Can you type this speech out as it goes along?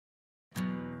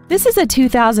This is a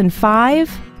 2005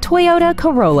 Toyota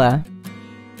Corolla.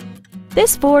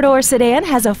 This four-door sedan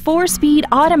has a 4-speed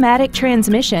automatic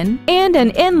transmission and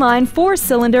an inline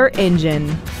 4-cylinder engine.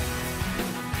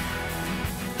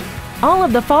 All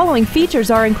of the following features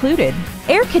are included: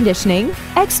 air conditioning,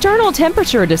 external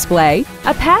temperature display,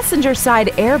 a passenger side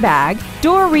airbag,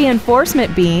 door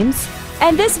reinforcement beams,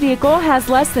 and this vehicle has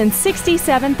less than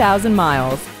 67,000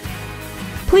 miles.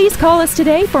 Please call us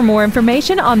today for more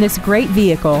information on this great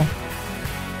vehicle.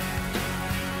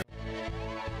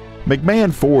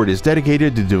 McMahon Ford is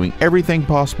dedicated to doing everything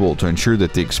possible to ensure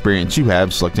that the experience you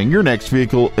have selecting your next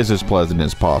vehicle is as pleasant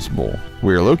as possible.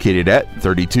 We are located at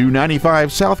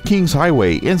 3295 South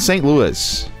Kingshighway in St.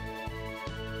 Louis.